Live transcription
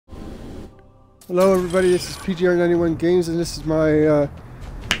Hello everybody, this is PGR91 Games and this is my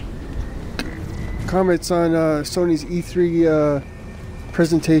comments on Sony's E3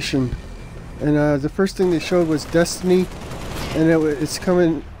 presentation. And the first thing they showed was Destiny, and it's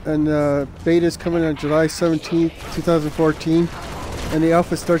coming, and beta is coming on July 17th, 2014, and the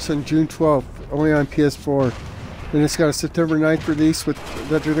alpha starts on June 12th, only on PS4. And it's got a September 9th release that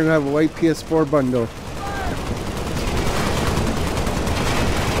they're going to have a white PS4 bundle.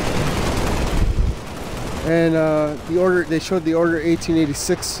 And they showed the Order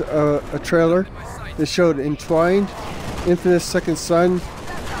 1886 a trailer. They showed Entwined, Infamous Second Son,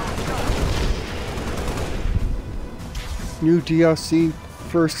 new DLC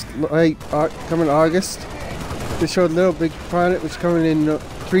First Light coming August. They showed Little Big Planet, which coming in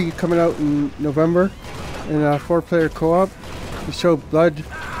 3 coming out in November, and 4-player co-op. They showed Blood.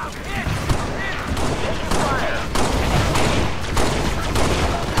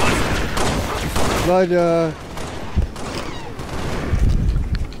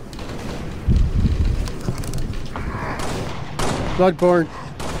 Bloodborne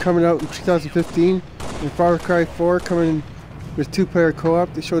coming out in 2015, and Far Cry 4 coming with 2-player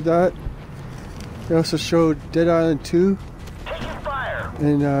co-op. They showed that. They also showed Dead Island 2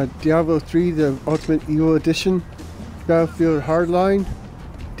 and Diablo 3, the Ultimate Evil Edition, Battlefield Hardline,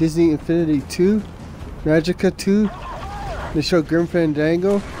 Disney Infinity 2, Magica 2. They showed Grim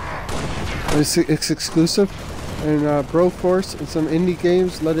Fandango. It's exclusive, and Broforce and some indie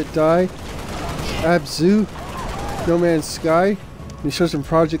games, Let It Die, Abzu, No Man's Sky. They showed some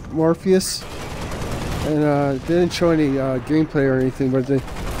Project Morpheus, and they didn't show any gameplay or anything, but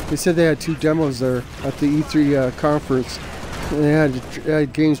they said they had 2 demos there at the E3 conference. And they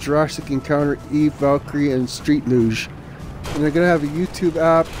had games Jurassic Encounter, Eve, Valkyrie, and Street Luge. And they're going to have a YouTube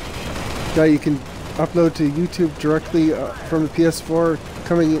app that you can upload to YouTube directly from the PS4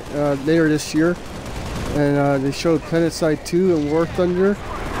 coming later this year. And they showed PlanetSide 2 and War Thunder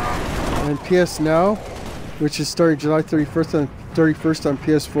and PS Now, which is starting July 31st on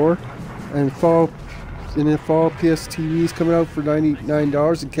PS4, and in the fall PS TV is coming out for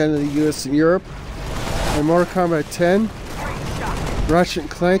 $99 in Canada, US, and Europe. And Mortal Kombat 10, Ratchet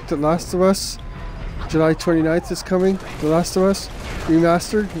 & Clank, The Last of Us, July 29th is coming. The Last of Us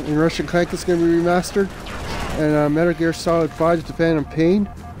remastered, and Ratchet & Clank is going to be remastered. And Metal Gear Solid 5, The Phantom Pain,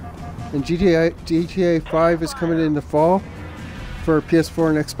 and GTA 5 is coming in the fall for PS4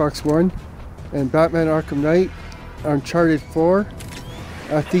 and Xbox One, and Batman Arkham Knight, Uncharted 4,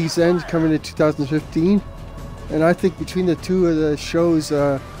 Thieves End coming in 2015. And I think between the two of the shows,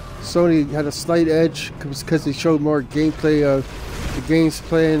 Sony had a slight edge because they showed more gameplay of the games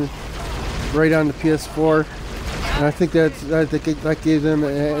playing right on the PS4, and I think that gave them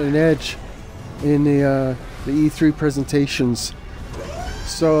an edge in the E3 presentations.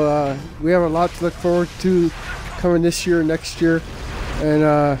 So we have a lot to look forward to coming this year, next year,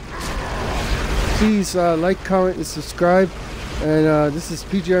 and please like, comment, and subscribe. And this is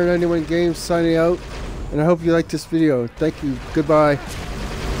PGR91 Games signing out, and I hope you liked this video. Thank you. Goodbye.